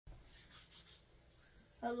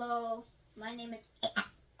Hello, my name is.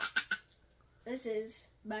 This is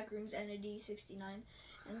Backrooms Entity 69,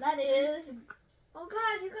 and that is. Oh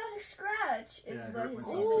God, you got a scratch. It's what his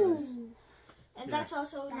name is. And that's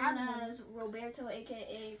also known as Roberto,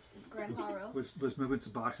 aka Grandpa. Was moving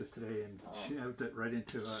some boxes today and shoved it right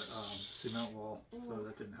into a cement wall, so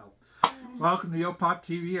that didn't help. Welcome to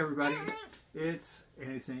yopoptv, everybody. It's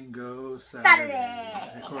Anything Goes Saturday.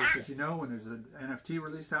 And of course, as you know, when there's an NFT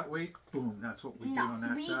release that week, boom, that's what we do on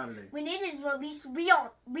that Saturday. When it is released, we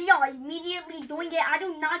are immediately doing it. I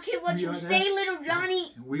do not care what you say, little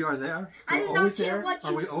Johnny. We are there. I do not care what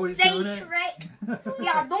you say, Shrek. We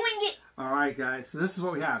are doing it. All right, guys. So this is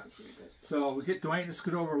what we have. So we get Dwayne to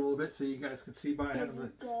scoot over a little bit so you guys can see by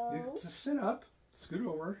him. Just sit up, scoot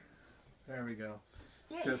over. There we go.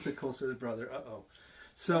 Gotta sit closer to his brother. Uh-oh.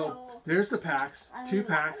 So there's the packs. 2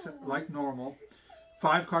 packs like normal.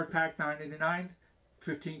 5-card pack $9.99.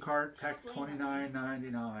 15-card pack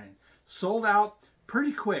 $29.99. Sold out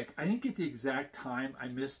pretty quick. I didn't get the exact time. I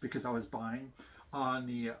missed because I was buying on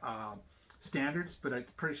the standards, but I'm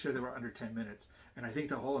pretty sure they were under 10 minutes. And I think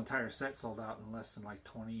the whole entire set sold out in less than like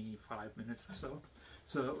 25 minutes or so.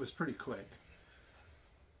 So it was pretty quick.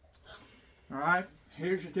 All right.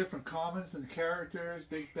 Here's your different commons and characters.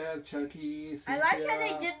 Big Bev, Chucky, Cynthia. I like how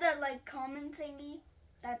they did that like common thingy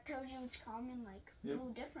that tells you it's common, like a little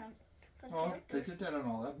different for the characters. They did that on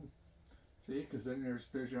all of them. See, because then there's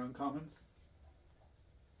your uncommons.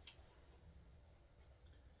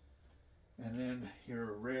 And then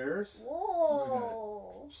your rares.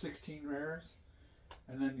 Whoa! 16 rares.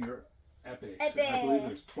 And then your epics. Epic. I believe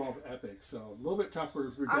there's 12 epics, so a little bit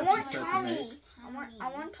tougher redemption I want set to Tommy. make. I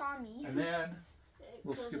want Tommy. And then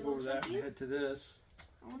we'll skip over that and head to this.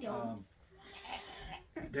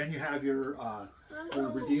 Then you have your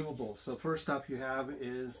redeemables. So first up you have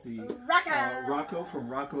is the Rocco from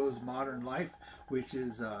Rocco's Modern Life, which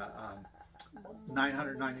is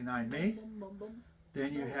 $9.99 made.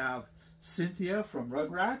 Then you have Cynthia from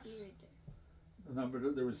Rugrats.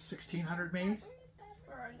 There was 1,600 made.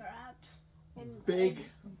 Ed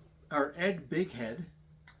Bighead.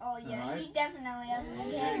 Oh yeah, he definitely has a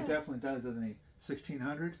big head. He definitely does, doesn't he?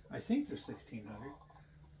 1,600. I think there's 1,600.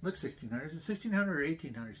 Look, 1,600. Is it 1,600 or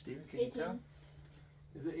 1,800, Steven? Can you tell?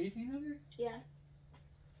 Is it 1,800? Yeah.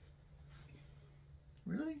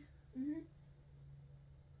 Really? Mhm.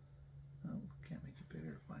 Oh, can't make it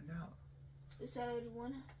bigger to find out. It said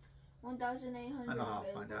 1,800. I know how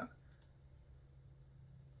I'll find out.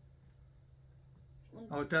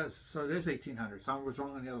 Oh, it does. So it is 1,800. So I was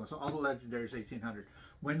wrong on the other one. So all the legendaries 1,800.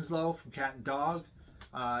 Winslow from Cat and Dog,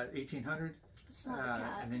 1,800.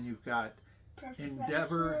 And then you've got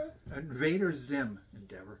Invader Zim,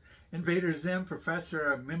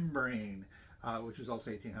 Professor Membrane, which is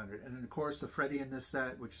also 1,800. And then of course the Freddy in this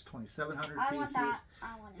set, which is 2,700 pieces,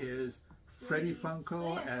 is Freddy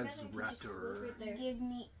Funko as Raptor.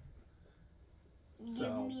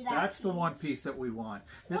 So that's the one piece that we want.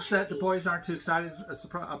 This set the boys aren't too excited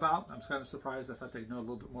about. I'm kind of surprised. I thought they'd know a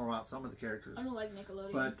little bit more about some of the characters. I don't like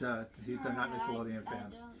Nickelodeon. But they're not Nickelodeon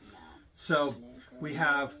fans. So we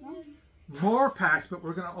have more packs, but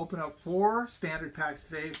we're going to open up 4 standard packs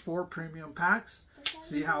today, 4 premium packs.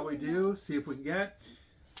 See how we do. See if we can get.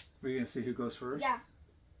 We're going to see who goes first. Yeah.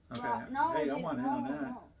 Okay. Hey, I want in on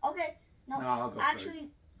that. Okay. No, I'll go actually,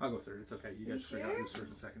 third. I'll go third. It's okay. You guys figure out who's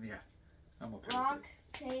first and second. Yeah. I'm okay. Rock,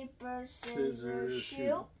 paper, scissors,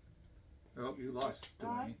 shoot. Oh, you lost,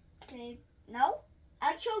 Dwayne. No,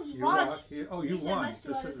 I chose rock. You won. This is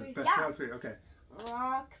the best out of 3. Okay.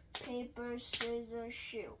 Rock, paper, scissors,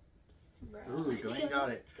 shoot. Ooh, Dwayne got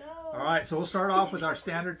it. All right, so we'll start off with our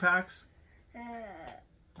standard packs.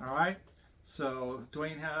 All right. So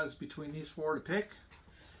Dwayne has between these 4 to pick.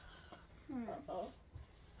 Uh-oh.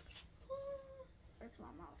 Where's my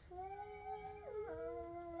mouse?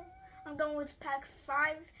 I'm going with pack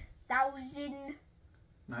 5,908.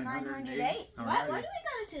 Why do we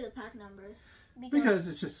gotta say the pack number? Because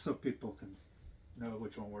it's just so people can know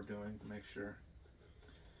which one we're doing to make sure.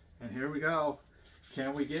 And here we go.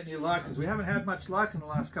 Can we get any luck? Because we haven't had much luck in the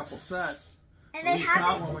last couple sets. And they haven't,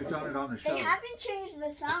 not when we've done it on the show. They haven't changed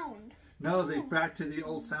the sound. No, they're back to the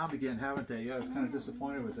old sound again, haven't they? Yeah, I was kind of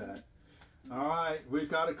disappointed with that. All right, we've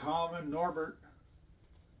got a common Norbert.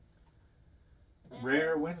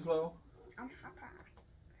 Rare Winslow.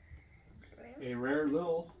 A rare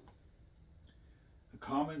Lil. A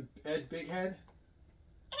common Ed Bighead.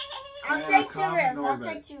 I'll take 2 rares. I'll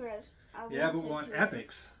take 2 rares. Yeah, but we want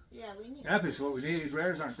epics. Yeah, we need epics. What we need.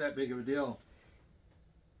 Rares aren't that big of a deal.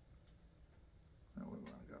 Where we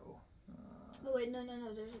want to go? Oh wait, no.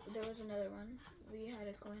 There was another one. We had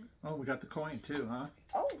a coin. Oh, we got the coin too, huh?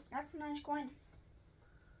 Oh, that's a nice coin.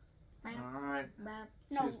 Alright.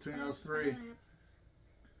 No. Choose between those three.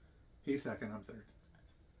 He's second, I'm third.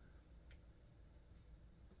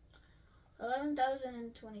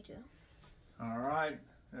 11,022. Alright,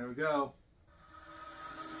 there we go.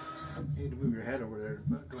 You need to move your head over there,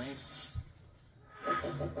 Dwayne.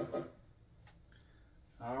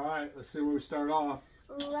 Alright, let's see where we start off.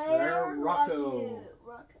 Rare Rocco.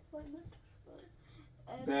 Rocket.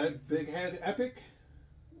 Bad Big Head Epic.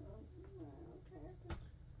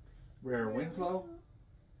 Rare Winslow.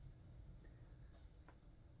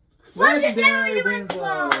 Legendary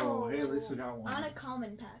Winslow! Hey, at least we got one. On a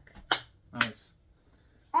common pack. Nice.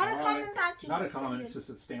 On a common pack. Not a common, it's just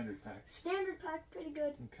a standard pack. Standard pack, pretty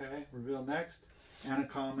good. Okay, reveal next. And a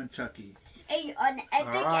common Chucky. An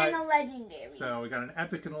epic and a legendary. So we got an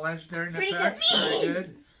epic and a legendary in that Pretty pack. good. Very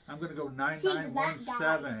good. I'm going to go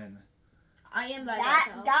 9917. I am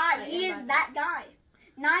that guy. He is that guy.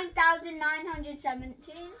 9,917.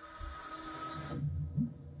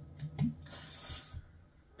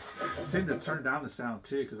 I seem to turn down the sound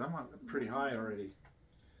too because I'm on pretty high already.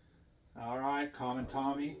 Alright, common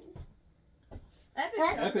Tommy.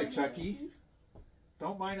 Epic Chucky.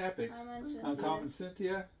 Don't mind epics. Uncommon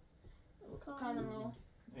Cynthia. Common Lil.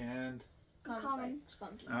 And Common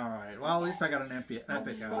Spunky. Alright, well at least I got an epic out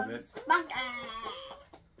of it.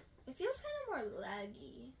 It feels kind of more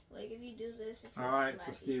laggy. Like if you do this, it feels Alright, laggy.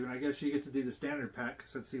 so Steven, I guess you get to do the standard pack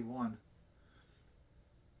since he won.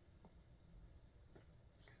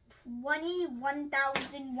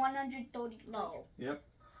 21,130. No. Yep.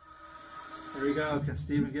 There we go. Can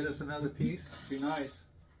Steven get us another piece? Be nice.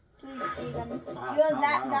 Please, Steven. Wow, You're it's not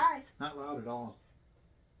that loud. guy. Not loud at all.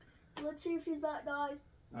 Let's see if he's that guy.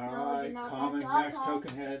 Alright, you're not common that guy, Max Tom.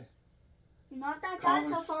 Token Head. You're not that guy Common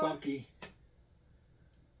so far. Spunky.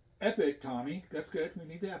 Epic Tommy. That's good. We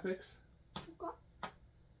need the epics. Okay.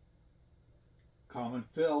 Common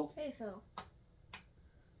Phil. Hey Phil.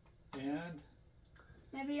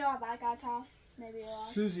 Maybe And you're that guy, Tom. Maybe you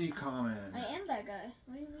are. Susie Common. I am that guy.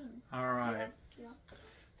 What do you mean? Alright. Yeah.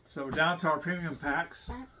 So we're down to our premium packs.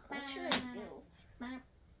 What should I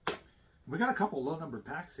do? We got a couple low number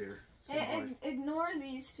packs here. So Hey, ignore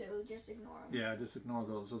these two. Just ignore them. yeah, just ignore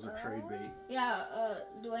those. Those are trade bait. Yeah,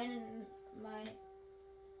 Dwayne and mine.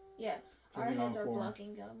 Yeah, our Something heads on are form.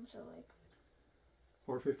 blocking them, so like.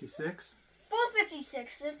 456.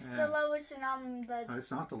 456. It's Yeah. the lowest, and I'm the. Oh, it's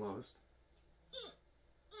not the lowest.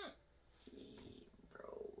 Bro,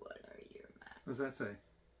 what are your math? What does that say?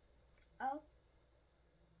 Oh.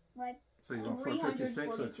 What? So you want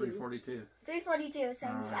 456 or 342. 342, since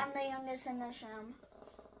Alright. I'm the youngest in this room.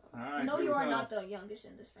 Alright. No, here you we are go. not the youngest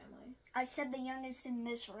in this family. I said the youngest in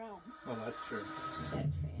this room. Well, that's true.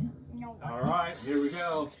 Said fam. No. Alright, here we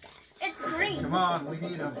go. It's green. Come on, we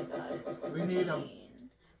need them. Oh my God, it's We need them. green.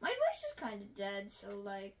 My voice is kind of dead, so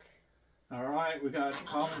like. Alright, we got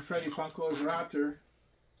Common Freddy Funko's Raptor.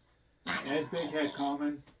 Ed Big Head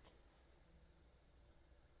Common.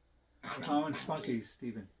 Common Spunky,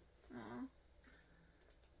 Steven.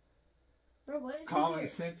 Bro, what is Common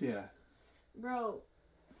this here? Cynthia. Bro,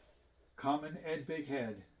 Common Ed Big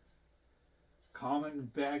Head.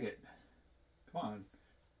 Common Baggett. Come on.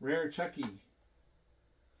 Rare Chucky.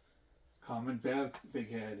 Common Bev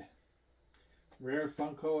Big Head. Rare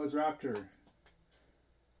Funko's Raptor.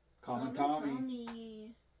 Common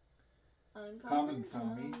Tommy. Uncommon Common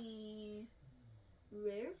Tommy. Tommy.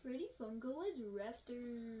 Rare Freddy Funko as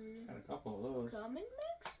Raptor. Got a couple of those. Common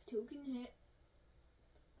Max Token Hit.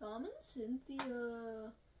 Common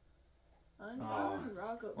Cynthia. Uncommon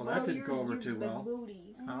Rocco. well, Bro, that didn't you're- go over you're too big well.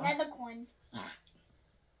 Booty. Huh? Another coin.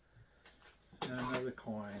 And another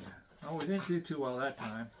coin. Oh, we didn't do too well that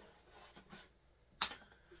time.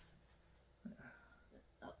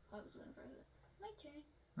 Oh, I was going to press it. My turn.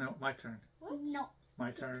 No, my turn. What? No.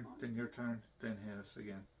 My turn, then your turn, then his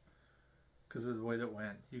again. Because of the way that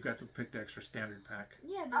went. You got to pick the extra standard pack.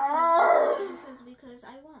 Yeah, because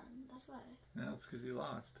I won. That's why. No, it's because you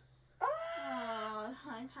lost. Oh,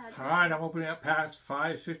 I had to. Alright, I'm opening up past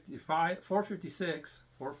 555, 456.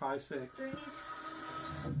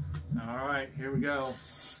 456. Alright, here we go.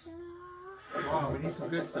 Wow, we need some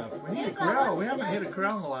good stuff. We need a Grail. We haven't hit a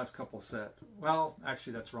Grail in the last couple sets. Well,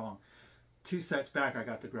 actually, that's wrong. 2 sets back, I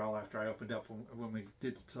got the Grail after I opened up when we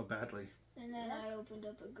did so badly. And then I opened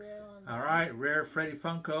up a Grail. Alright, Rare Freddy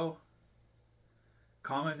Funko.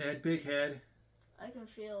 Common Ed Big Head. I can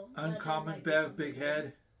feel. Uncommon Bev Big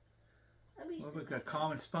Head. At least. Well, we got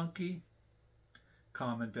Common Spunky.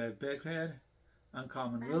 Common Bev Big Head.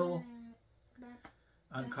 Uncommon Lil.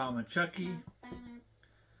 Uncommon Chucky.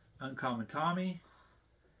 Uncommon Tommy.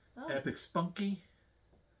 Oh. Epic Spunky.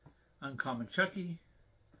 Uncommon Chucky.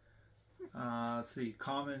 Let's see.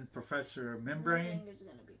 Common Professor Membrane.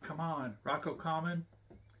 Come on. Rocco Common.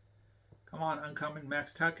 Come on. Uncommon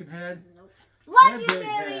Max Tuckenhead. Nope.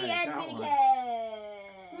 Legendary Ed Big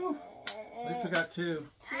Head. At least we got 2.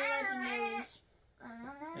 2 legendaries.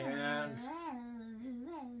 And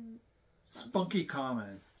Spunky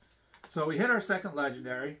Common. So we hit our second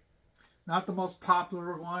legendary. Not the most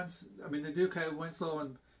popular ones. I mean, they do kind of Winslow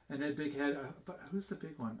and Ed Big Head. But who's the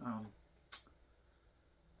big one?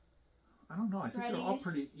 I don't know. I think they're all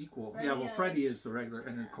pretty equal. Yeah, well, Freddy is the regular,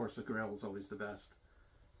 and then, of course, the Grail is always the best.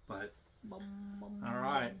 But, all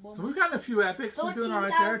right. So we've gotten a few epics. We're doing all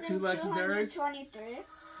right there. 2 legendaries. 23.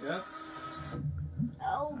 Yep.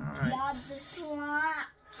 Oh, right. God, the slap.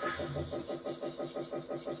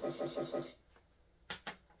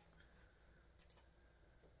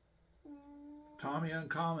 Tommy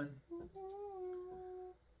Uncommon.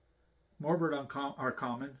 Morbid are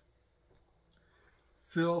common.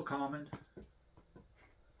 Phil Common.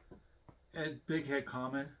 Ed Big Head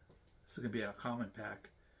Common. This is going to be a common pack.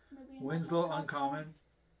 Winslow Uncommon.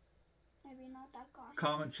 Maybe not that common.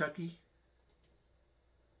 Common Chucky.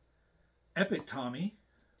 Epic Tommy.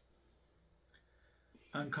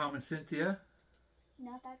 Uncommon Cynthia.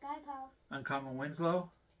 Not that guy, pal. Uncommon Winslow.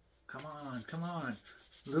 Come on, come on.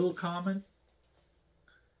 Little Common.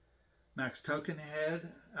 Max Tokenhead.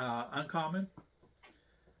 Uncommon.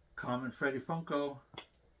 Common Freddy Funko.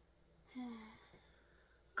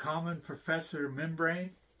 Common Professor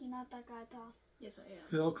Membrane. You're not that guy, pal. Yes, I am.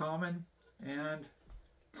 Phil Common. And...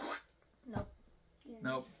 Nope.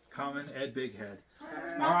 Nope. Common Ed Big Head.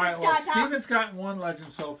 Not All right, this well, guy, pal. Steven's gotten 1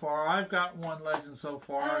 legend so far. I've got 1 legend so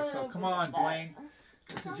far. So come on, Dwayne.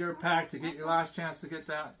 This is your pack to get your last chance to get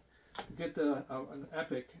that, to get the an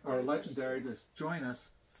epic or a legendary to join us.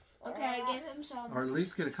 Okay, I gave him some. Or at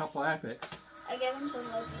least get a couple epics. I gave him some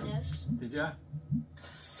luckiness. Did ya?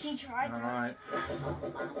 He tried. All right.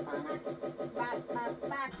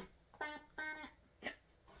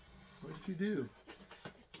 What did you do?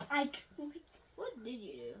 What did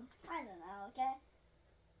you do? I don't know, okay?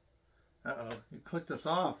 Uh-oh. You clicked us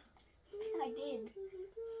off. I did.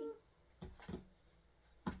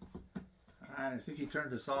 All right, I think he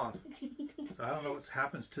turned us off. So I don't know what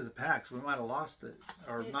happens to the packs. We might have lost it.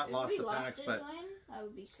 Or not lost the packs, but... Dwayne, I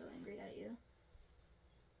would be so angry at you.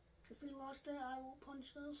 If we lost it, I will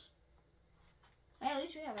punch those. Hey, at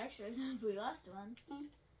least we have extras if we lost one.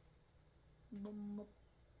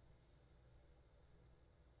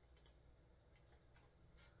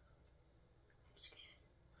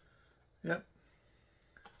 Yep.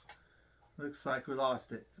 Looks like we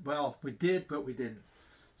lost it. Well, we did, but we didn't.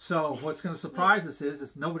 So what's going to surprise us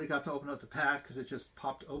is nobody got to open up the pack because it just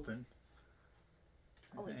popped open.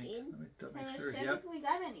 Oh, we did? Let me Let's sure. check Yep. if we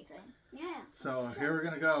got anything. Yeah. So here we're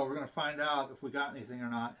going to go. We're going to find out if we got anything or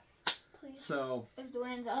not. Please. So If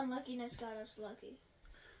Dwayne's unluckiness got us lucky.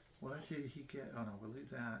 what did he get? Oh no, we'll leave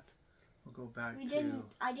that. We'll go back We to... didn't.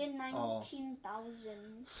 I did 19,000.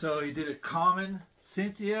 So he did a common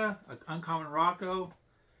Cynthia, an uncommon Rocco.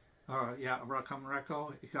 Common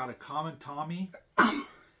Rocco. He got a common Tommy,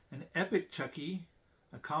 an epic Chucky,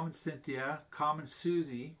 a common Cynthia, common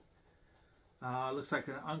Susie. Looks like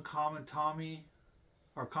an uncommon Tommy,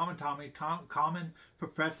 or common Tommy, common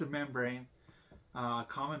Professor Membrane,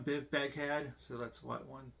 common Baghead. So that's what,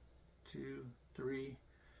 1, 2, 3,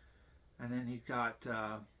 and then he got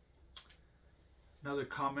another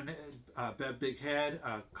common Big Head,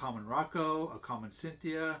 a common Rocco, a common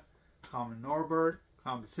Cynthia, common Norbert,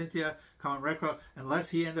 common Cynthia, common Recro, unless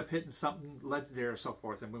he ends up hitting something legendary or so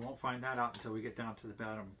forth, and we won't find that out until we get down to the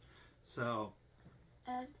bottom. So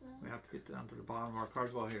we have to get down to the bottom of our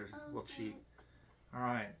cards. Well, here we'll cheat. All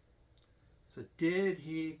right. So did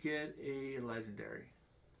he get a legendary?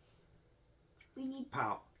 We need.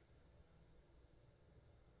 Pow.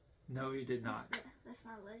 No, he did not. That's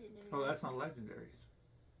not legendary. Oh, that's not legendaries.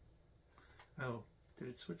 Oh, did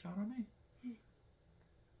it switch on me?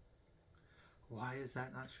 Why is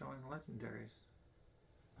that not showing legendaries?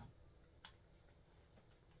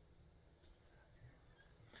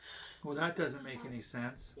 Well, that doesn't make any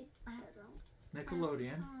sense.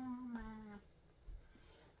 Nickelodeon.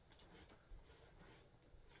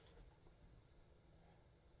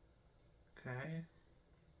 Okay.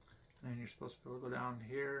 And you're supposed to be able to go down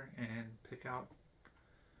here and pick out.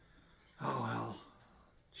 Oh well.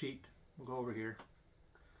 Cheat. We'll go over here.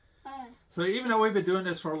 So even though we've been doing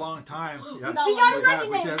this for a long time, we got a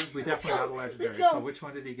we definitely got a legendary. So which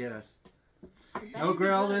one did he get us? No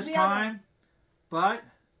Grail this time, but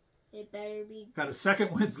It better be. Got a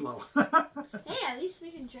second Winslow. Hey, at least we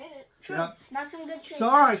can trade it. True. Yep. That's some good trade. So,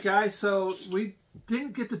 all right, guys. So we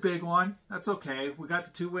didn't get the big one. That's okay. We got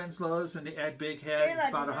the 2 Winslows and the Ed Big Head. It's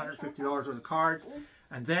about $150 worth of cards.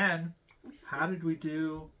 And then, how did we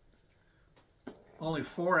do? Only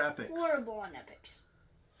 4 epics. Horrible on epics.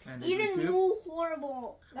 And Even more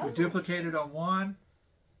horrible. We duplicated on 1.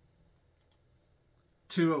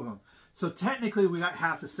 2 of them. So technically we got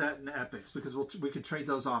half the set in the epics because we could trade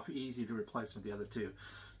those off easy to replace with the other 2.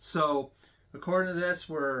 So according to this,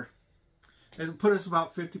 it'll put us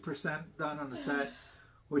about 50% done on the set,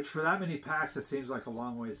 which for that many packs it seems like a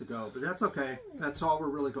long ways to go, but that's okay. That's all we're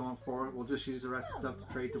really going for. We'll just use the rest of the stuff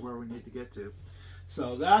to trade to where we need to get to.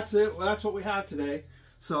 So that's it. Well, that's what we have today.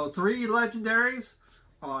 So 3 legendaries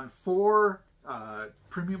on 4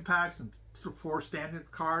 premium packs and 4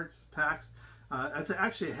 standard cards packs. That's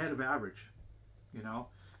actually ahead of average, you know,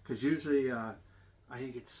 because usually I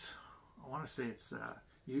think I want to say it's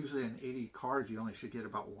usually in 80 cards you only should get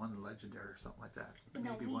about 1 legendary or something like that.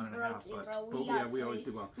 No, maybe 1.5, but yeah, we always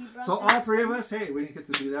do well. We So all 3 of us, hey, we didn't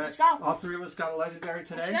get to do that. Let's go. All 3 of us got a legendary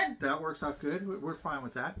today. That works out good. We're fine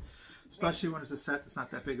with that. Especially when it's a set that's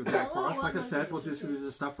not that big of a deal for us. Like I said, we'll just use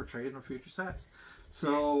the stuff for trading or future sets.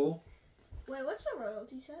 So. Wait, what's the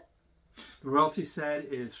royalty set? The royalty set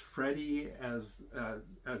is Freddy as a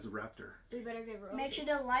raptor. We better get royalty. Make sure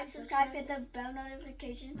to like, subscribe, hit the bell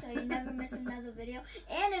notification so you never miss another video.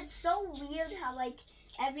 And it's so weird how like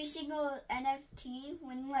every single NFT,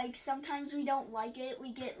 when like sometimes we don't like it,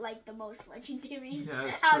 we get like the most legendaries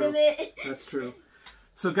out of it. That's true.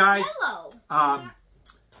 So guys, Yellow.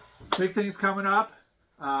 Big things coming up.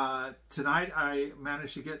 Tonight I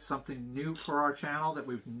managed to get something new for our channel that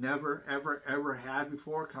we've never ever had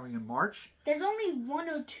before, coming in March. There's only 1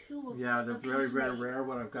 or 2 of them. Yeah, they're very rare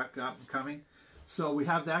what I've got coming. So we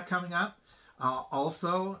have that coming up.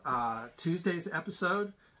 Also Tuesday's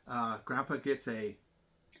episode, Grandpa gets a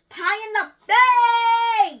pie in the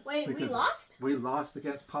face. Wait, we lost? We lost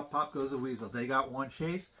against Pop Pop Goes a Weasel. They got 1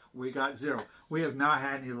 chase, we got 0. We have not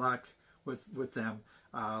had any luck with them.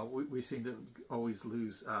 We seem to always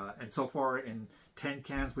lose, and so far in 10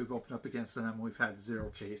 cans we've opened up against them, we've had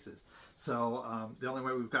 0 chases. So the only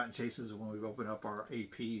way we've gotten chases is when we've opened up our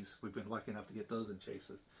APs. We've been lucky enough to get those in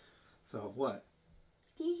chases. So what?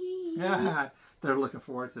 Yeah, they're looking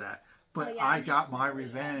forward to that. But I got my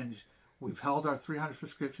revenge. We've held our 300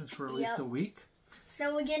 subscriptions for at least a week.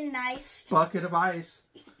 So we're getting nice. Bucket of ice,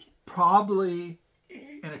 probably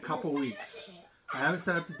in a couple weeks. I haven't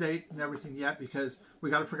set up the date and everything yet because we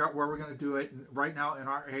got to figure out where we're going to do it. And right now in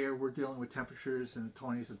our area, we're dealing with temperatures in the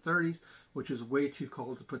 20s and 30s, which is way too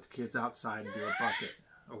cold to put the kids outside and do a bucket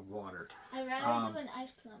of water. I'd rather do an ice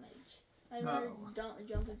plumage. I'd rather don't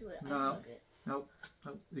jump into an ice bucket. Nope.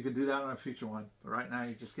 You can do that on a future one. But right now,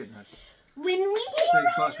 you're just getting a When we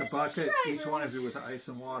big bucket, each one of you with ice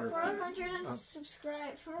and water. 400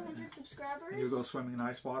 subscribers. You go swimming in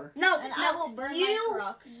ice water? No, and I will burn my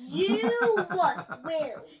Crocs. You what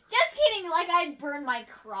will? Just kidding, like I'd burn my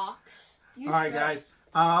Crocs. Alright guys,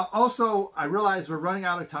 also I realize we're running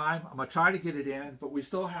out of time. I'm going to try to get it in, but we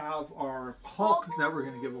still have our Hulk that we're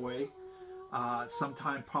going to give away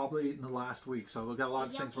sometime probably in the last week. So we've got a lot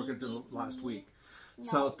of things we're going to do last week.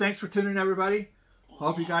 So thanks for tuning in, everybody.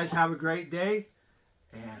 Hope you guys have a great day,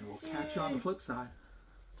 and we'll catch you on the flip side.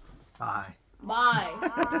 Bye.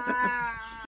 Bye.